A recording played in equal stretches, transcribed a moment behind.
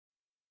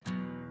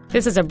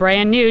This is a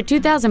brand new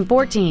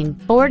 2014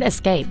 Ford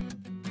Escape.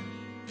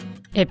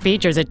 It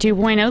features a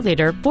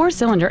 2.0-liter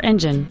four-cylinder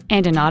engine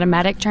and an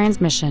automatic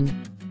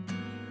transmission.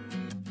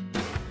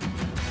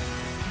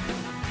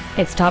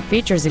 Its top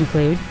features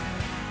include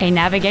a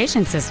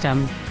navigation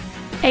system,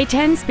 a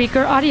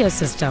 10-speaker audio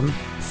system,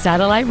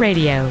 satellite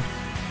radio,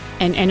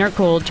 an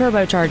intercooled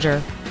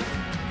turbocharger,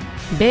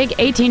 big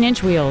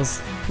 18-inch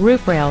wheels,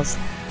 roof rails,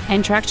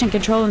 and traction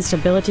control and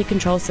stability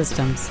control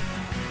systems.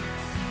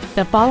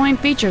 The following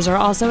features are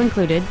also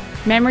included: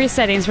 memory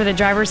settings for the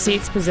driver's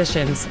seat's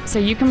positions, so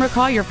you can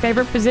recall your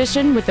favorite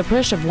position with the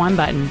push of one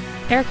button,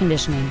 air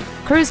conditioning,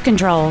 cruise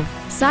control,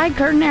 side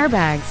curtain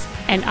airbags,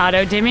 an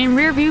auto-dimming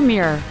rear-view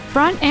mirror,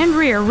 front and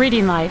rear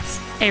reading lights,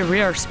 a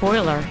rear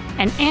spoiler,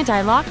 an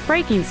anti-lock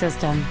braking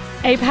system,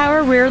 a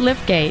power rear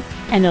liftgate,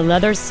 and the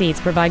leather seats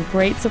provide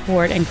great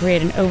support and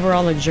create an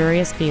overall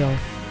luxurious feel.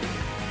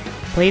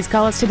 Please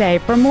call us today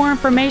for more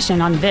information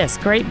on this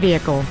great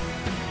vehicle.